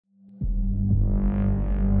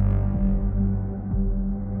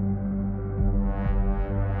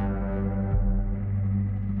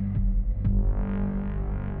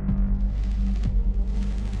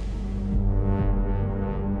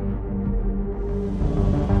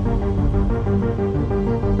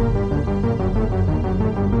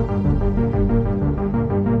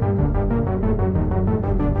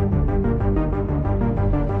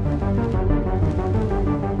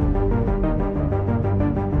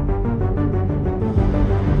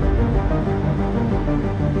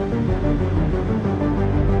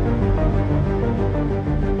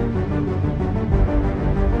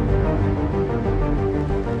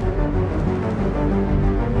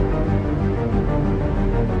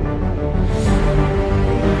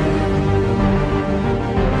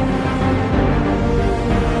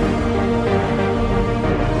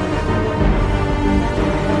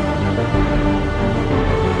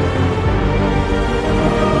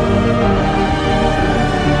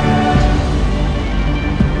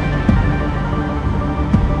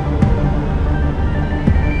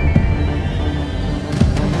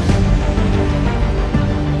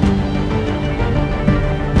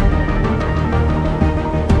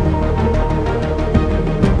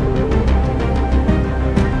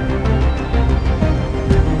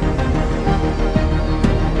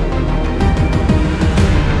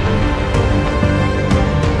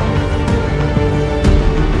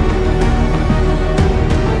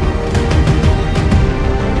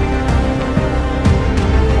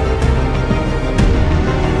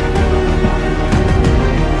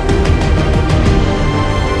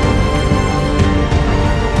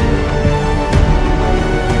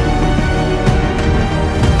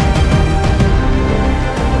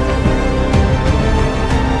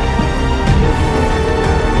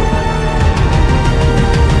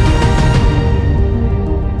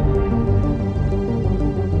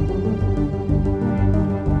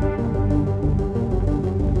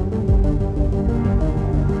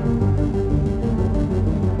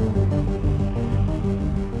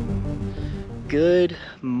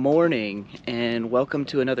morning and welcome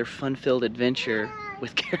to another fun-filled adventure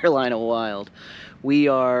with Carolina Wild. We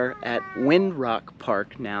are at Windrock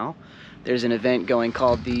Park now. There's an event going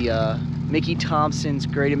called the Micky Thompson's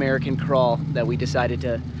Great American Crawl that we decided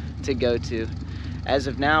to go to. As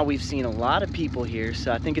of now, we've seen a lot of people here,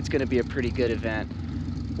 so I think it's going to be a pretty good event.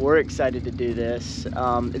 We're excited to do this.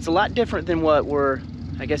 It's a lot different than what we're,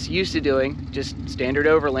 I guess, used to doing, just standard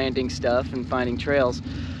overlanding stuff and finding trails.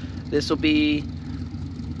 This will be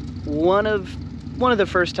one of the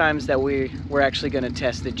first times that we're actually going to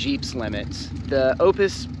test the Jeep's limits. The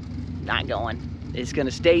Opus, not going. It's going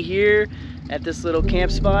to stay here at this little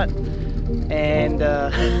camp spot, and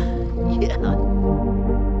yeah.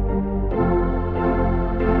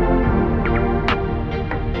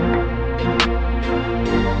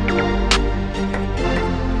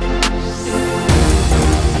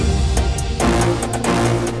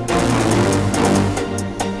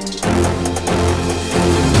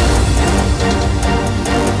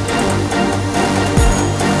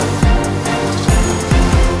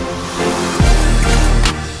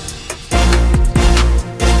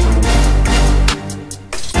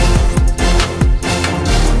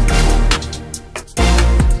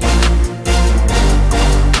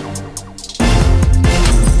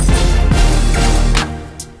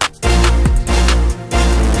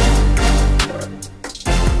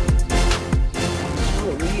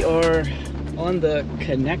 On the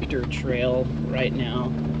connector trail right now,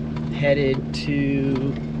 headed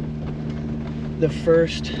to the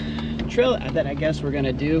first trail that I guess we're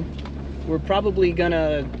gonna do. We're probably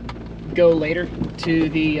gonna go later to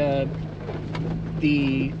the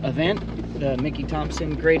event, the Micky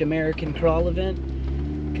Thompson Great American Crawl event,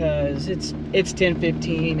 because it's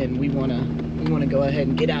 10:15 and we wanna go ahead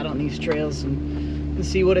and get out on these trails and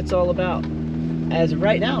see what it's all about. As of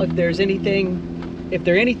right now, if they're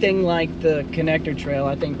anything like the connector trail,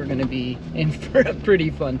 I think we're going to be in for a pretty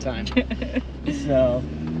fun time. So,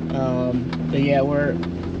 but yeah,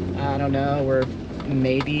 I don't know, we're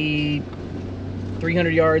maybe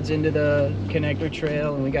 300 yards into the connector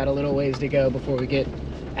trail, and we got a little ways to go before we get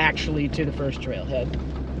actually to the first trailhead.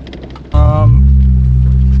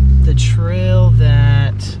 The trail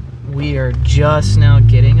that we are just now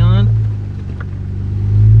getting on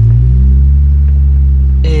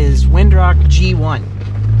is Windrock G1.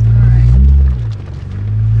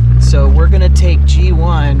 So we're gonna take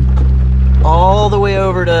G1 all the way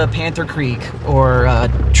over to Panther Creek, or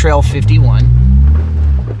Trail 51,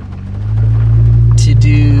 to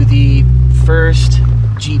do the first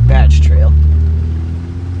Jeep batch trail.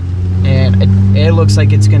 And it looks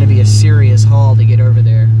like it's gonna be a serious haul to get over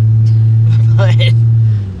there.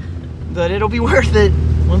 but it'll be worth it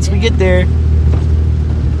once we get there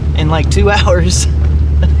in like 2 hours.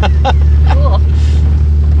 Cool.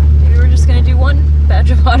 Maybe we're just gonna do one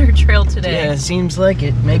Badge of Honor trail today. Yeah, it seems like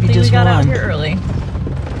it. Maybe just we got out here early.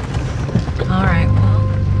 All right. Well,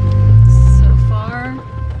 so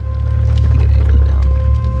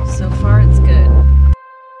far it's good.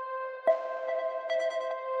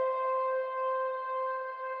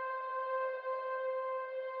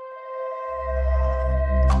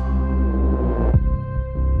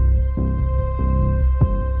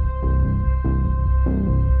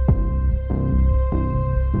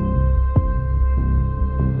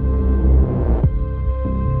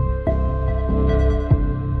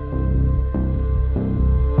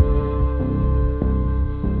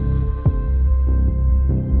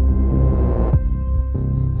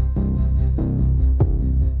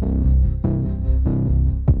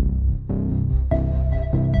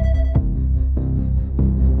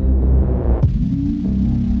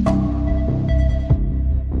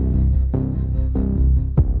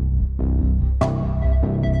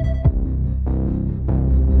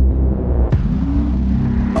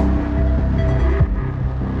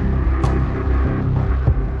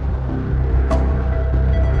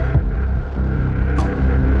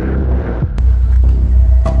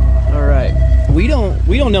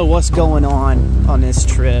 We don't know what's going on this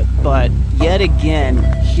trip, but yet again,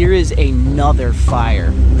 here is another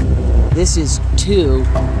fire. This is 2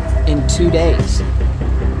 in 2 days.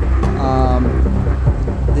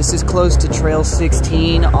 This is close to Trail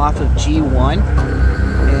 16 off of G1,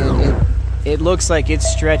 and it looks like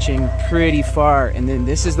it's stretching pretty far, and then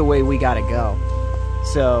this is the way we gotta go.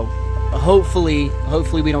 So hopefully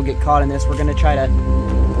we don't get caught in this. We're gonna try to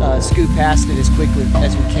scoot past it as quickly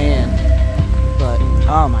as we can. But,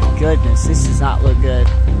 oh my goodness, this does not look good.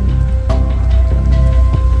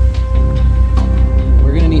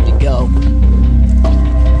 We're gonna need to go.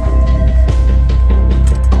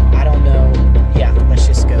 I don't know. Yeah, let's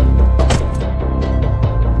just go.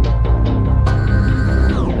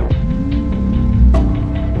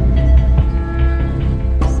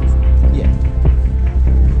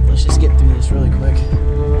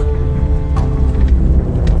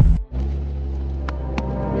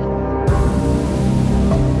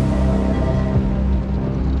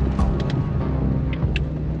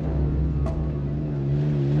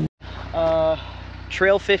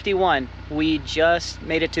 Trail 51. We just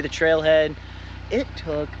made it to the trailhead. It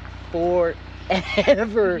took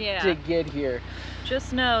forever to get here.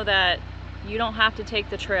 Just know that you don't have to take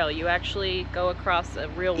the trail. You actually go across a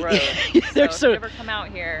real road. So if you ever come out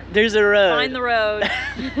here, there's a road. Find the road.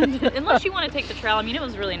 Unless you want to take the trail. I mean, it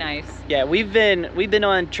was really nice. Yeah, we've been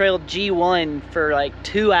on Trail G1 for like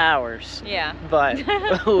 2 hours. Yeah. But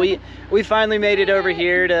we finally made it over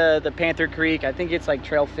here to the Panther Creek. I think it's like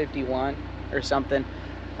Trail 51 or something.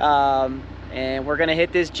 And we're gonna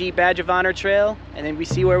hit this Jeep Badge of Honor trail, and then we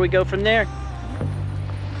see where we go from there.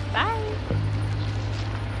 Bye.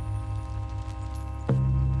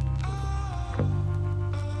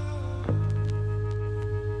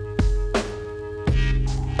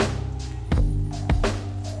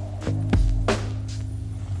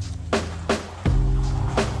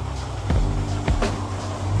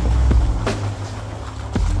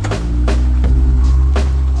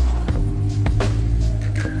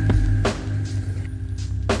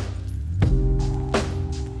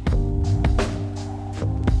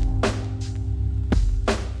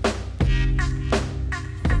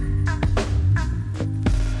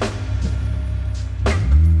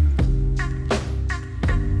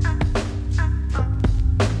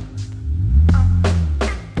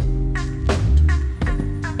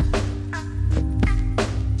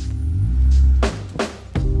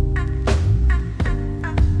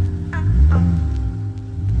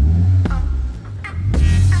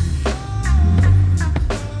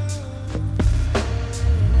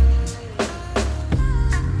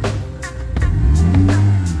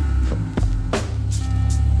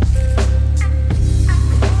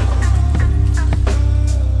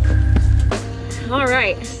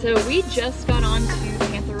 So we just got on to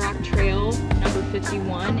Panther Rock Trail number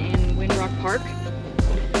 51 in Windrock Park.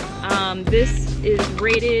 This is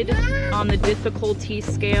rated on the difficulty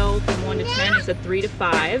scale from 1 to 10. It's a 3 to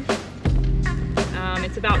 5.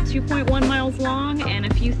 It's about 2.1 miles long, and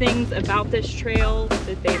a few things about this trail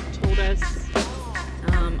that they've told us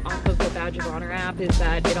off of the Badge of Honor app is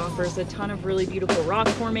that it offers a ton of really beautiful rock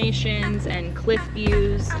formations and cliff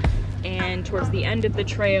views, and towards the end of the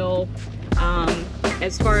trail,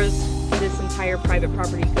 as far as this entire private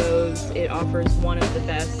property goes, it offers one of the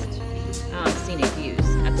best scenic views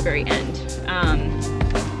at the very end.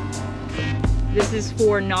 This is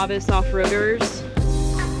for novice off-roaders,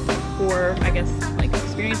 for, I guess, like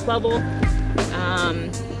experience level,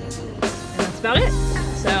 and that's about it.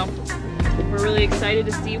 So we're really excited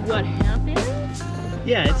to see what happens.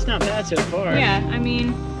 Yeah, it's not bad so far. Yeah, I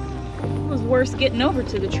mean, it was worse getting over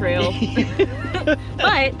to the trail.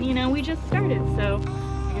 But, you know, we just started, so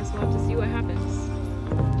I guess we'll have to see what happens.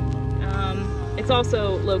 It's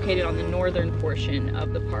also located on the northern portion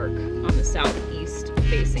of the park, on the southeast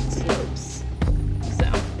facing slopes. So,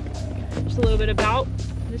 just a little bit about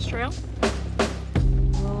this trail.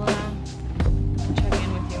 We'll check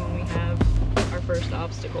in with you when we have our first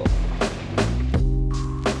obstacle.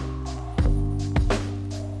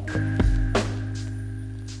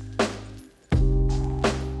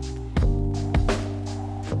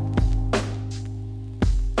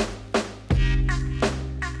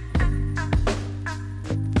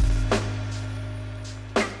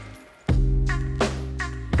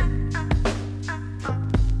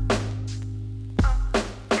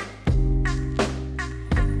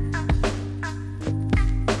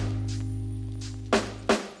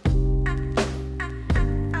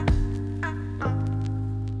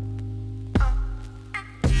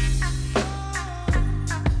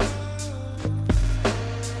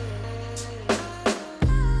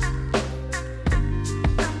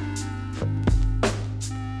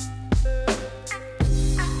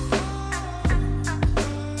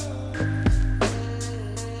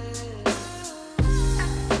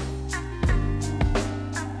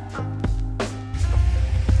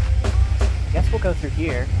 We'll go through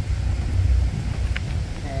here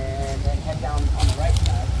and then head down on the right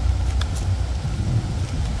side.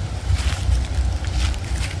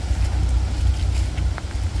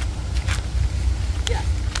 Yeah.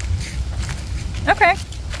 Okay.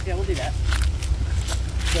 Yeah, we'll do that.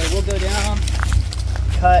 So we'll go down,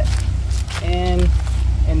 cut in,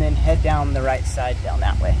 and then head down the right side down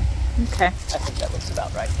that way. Okay. I think that looks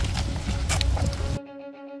about right.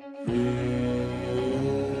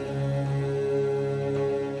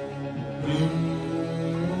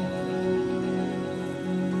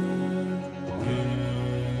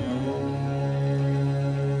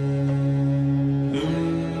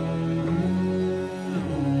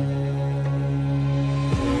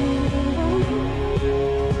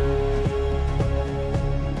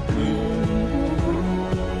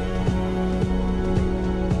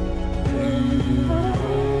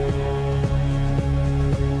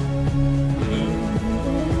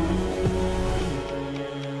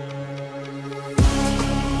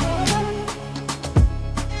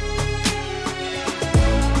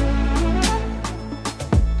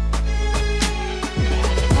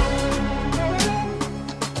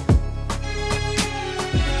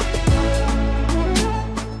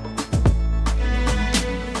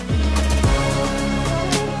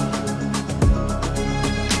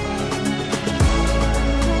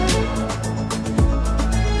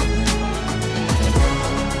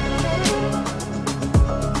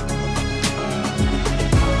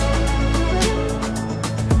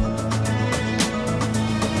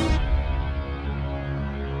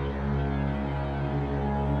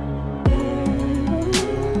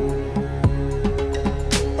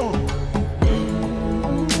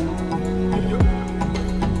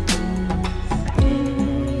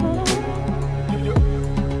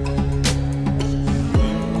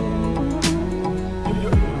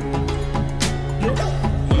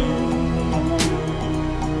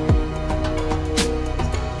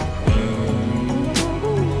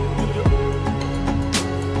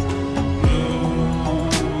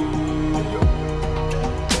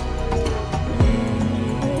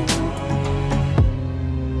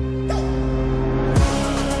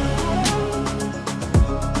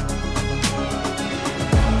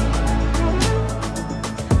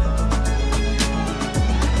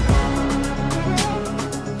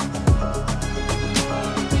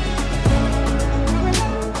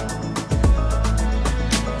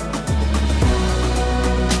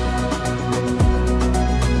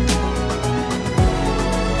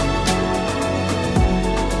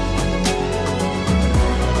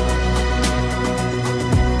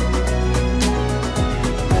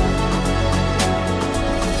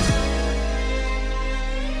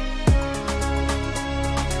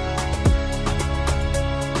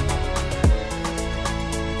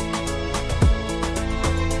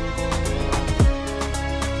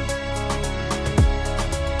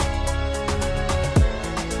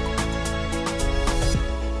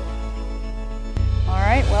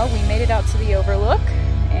 Well, we made it out to the overlook,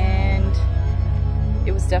 and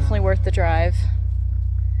it was definitely worth the drive.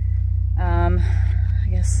 I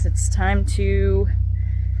guess it's time to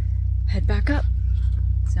head back up.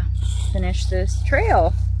 So, finish this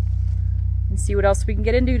trail and see what else we can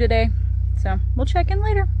get into today. So, we'll check in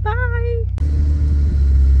later. Bye!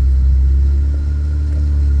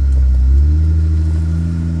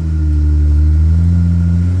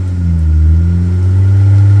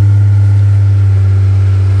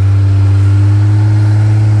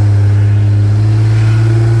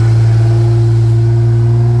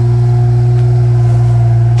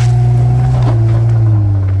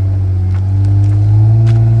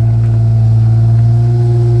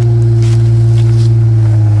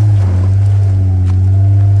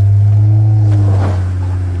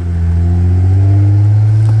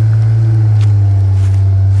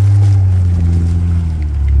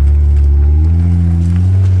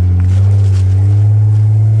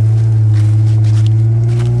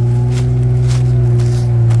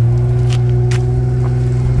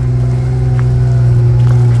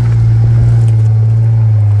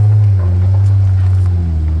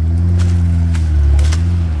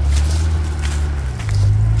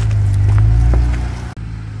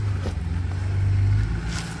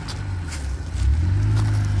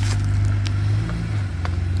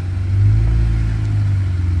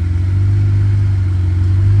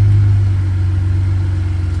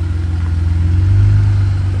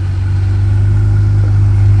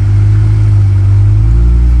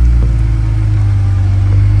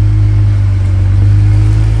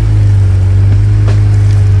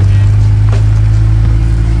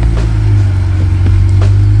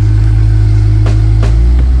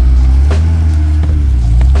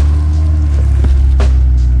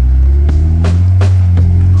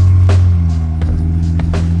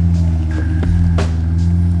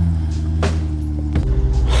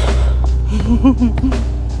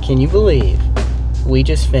 Can you believe we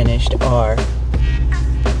just finished our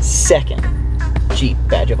second Jeep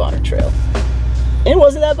Badge of Honor trail? It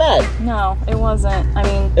wasn't that bad. No, it wasn't. I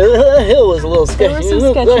mean, the hill was a little sketchy. There were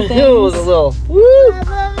some sketchy The things. hill was a little woo.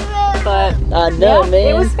 But I know, yeah, man.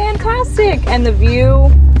 it was fantastic, and the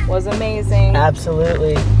view was amazing.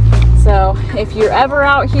 Absolutely. So if you're ever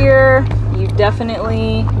out here, you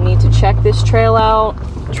definitely need to check this trail out.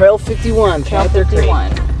 Trail 51. Trail Panther Creek.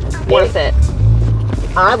 51. Worth it.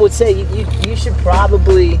 I would say you should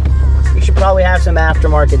probably have some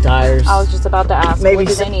aftermarket tires. I was just about to ask, Maybe what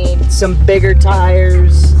do they need? some bigger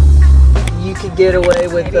tires. You could get away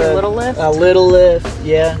with Maybe a little lift. A little lift,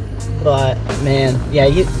 yeah. But man, yeah,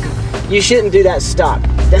 you shouldn't do that stock.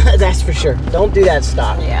 That's for sure. Don't do that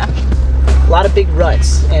stock. Yeah. A lot of big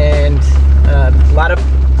ruts and a lot of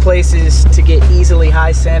places to get easily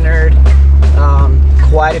high centered.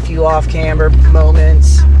 Quite a few off camber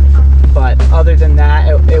moments. But other than that,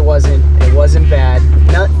 it wasn't bad.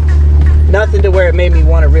 Nothing to where it made me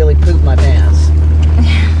want to really poop my pants.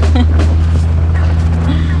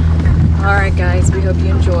 All right, guys, we hope you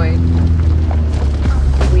enjoyed.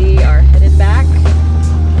 We are headed back.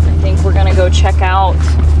 I think we're gonna go check out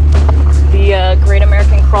the Great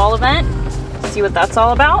American Crawl event, see what that's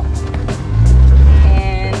all about,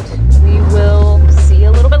 and we will see you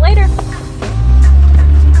a little bit later.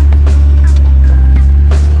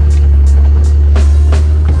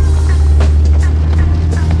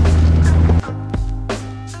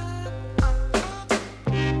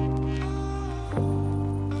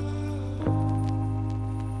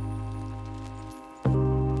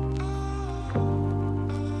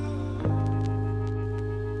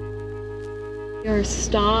 We are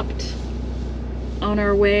stopped on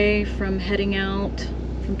our way from heading out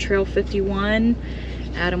from Trail 51.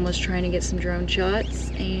 Adam was trying to get some drone shots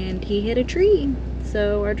and he hit a tree.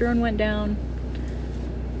 So our drone went down.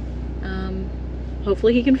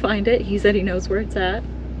 Hopefully he can find it. He said he knows where it's at.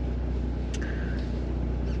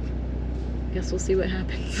 Guess we'll see what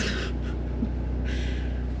happens.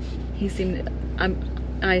 He seemed,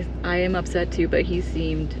 I am upset too, but he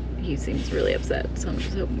seems really upset. So I'm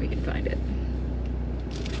just hoping we can find it.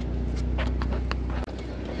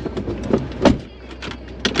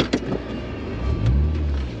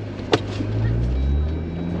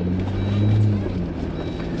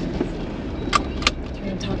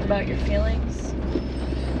 About your feelings?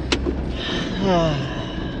 A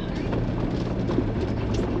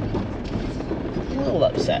little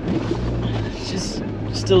upset. Just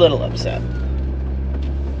a little upset.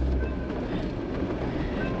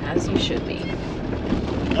 As you should be.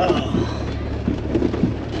 Oh.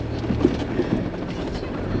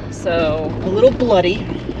 So A little bloody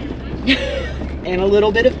and a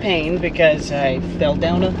little bit of pain because I fell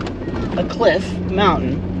down a cliff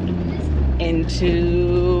mountain.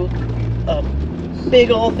 into a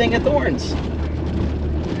big old thing of thorns.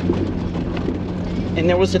 And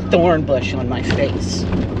there was a thorn bush on my face.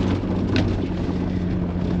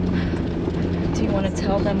 Do you want to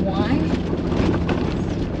tell them why?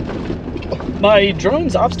 My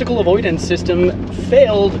drone's obstacle avoidance system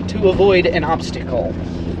failed to avoid an obstacle.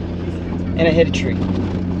 And it hit a tree.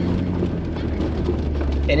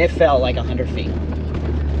 And it fell like 100 feet.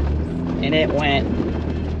 And it went.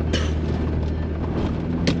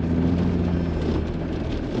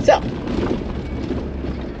 So,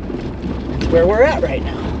 that's where we're at right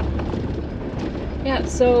now. Yeah,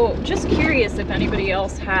 so just curious if anybody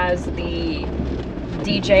else has the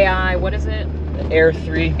DJI, what is it? The Air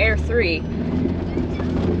 3. Air 3.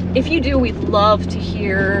 If you do, we'd love to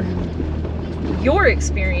hear your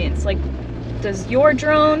experience. Like, does your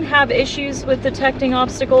drone have issues with detecting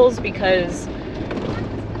obstacles? Because,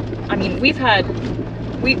 I mean, we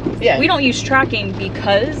don't use tracking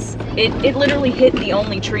because it literally hit the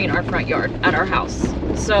only tree in our front yard at our house.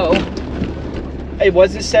 So it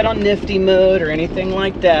wasn't set on nifty mode or anything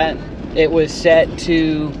like that. It was set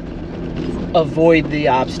to avoid the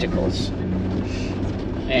obstacles.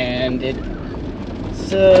 And it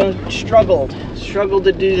struggled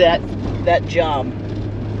to do that job.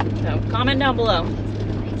 So comment down below.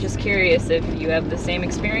 Just curious if you have the same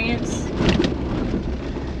experience.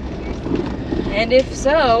 And if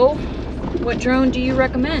so, what drone do you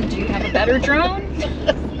recommend? Do you have a better drone?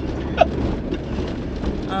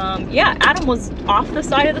 Yeah, Adam was off the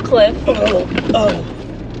side of the cliff.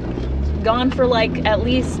 Gone for like at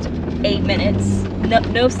least 8 minutes.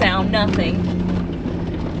 No sound, nothing.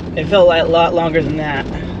 It felt like a lot longer than that.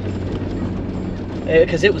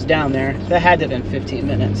 Because it was down there. That had to have been 15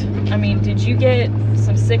 minutes. I mean, did you get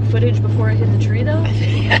some sick footage before it hit the tree though? I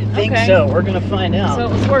think okay. So. We're gonna find out. So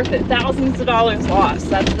it was worth it. Thousands of dollars lost.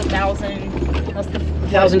 That's the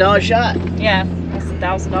 $1,000 shot. Yeah, that's the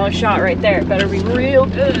 $1,000 shot right there. It better be real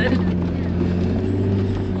good.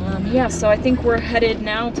 Yeah, so I think we're headed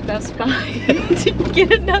now to Best Buy to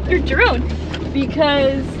get another drone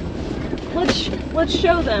because let's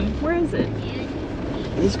show them. Where is it?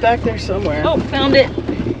 It's back there somewhere. Oh, found it.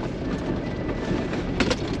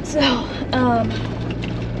 So,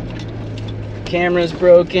 camera's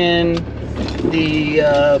broken.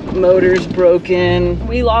 The motor's broken.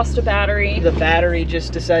 We lost a battery. The battery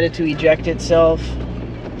just decided to eject itself.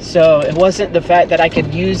 So it wasn't the fact that I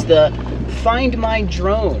could use the Find My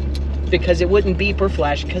Drone because it wouldn't beep or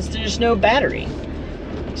flash because there's no battery.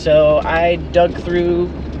 So I dug through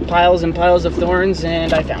piles and piles of thorns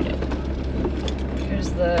and I found it.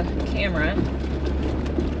 Here's the camera.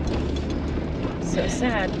 So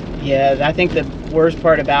sad. Yeah, I think the worst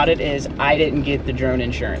part about it is I didn't get the drone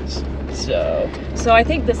insurance. So I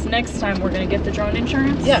think this next time we're gonna get the drone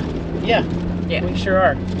insurance? Yeah. We sure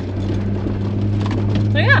are.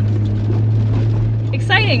 So yeah.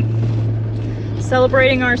 Exciting.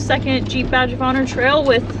 Celebrating our second Jeep Badge of Honor trail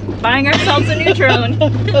with buying ourselves a new drone.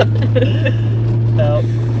 Well,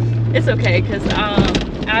 it's okay, because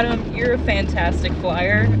Adam, you're a fantastic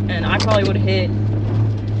flyer, and I probably would have hit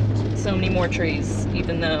so many more trees,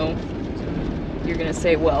 even though you're gonna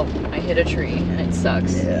say, well, I hit a tree and it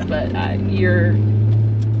sucks. Yeah. But you're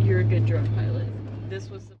a good drone pilot. This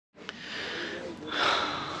was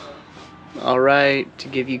all right, to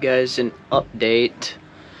give you guys an update,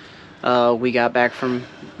 we got back from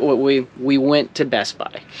we went to Best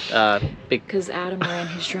Buy because Adam ran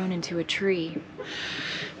his drone into a tree.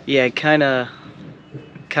 Yeah, kind of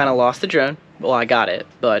lost the drone. Well, I got it,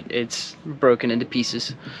 but it's broken into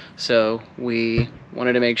pieces. So we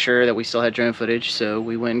wanted to make sure that we still had drone footage, so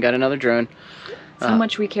we went and got another drone. So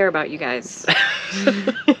much we care about you guys.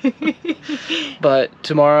 But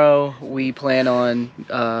tomorrow we plan on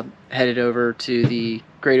headed over to the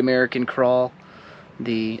Great American Crawl,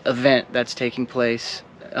 the event that's taking place,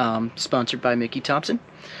 sponsored by Micky Thompson.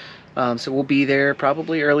 So we'll be there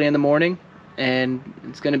probably early in the morning, and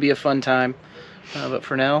it's going to be a fun time. But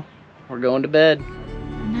for now, we're going to bed.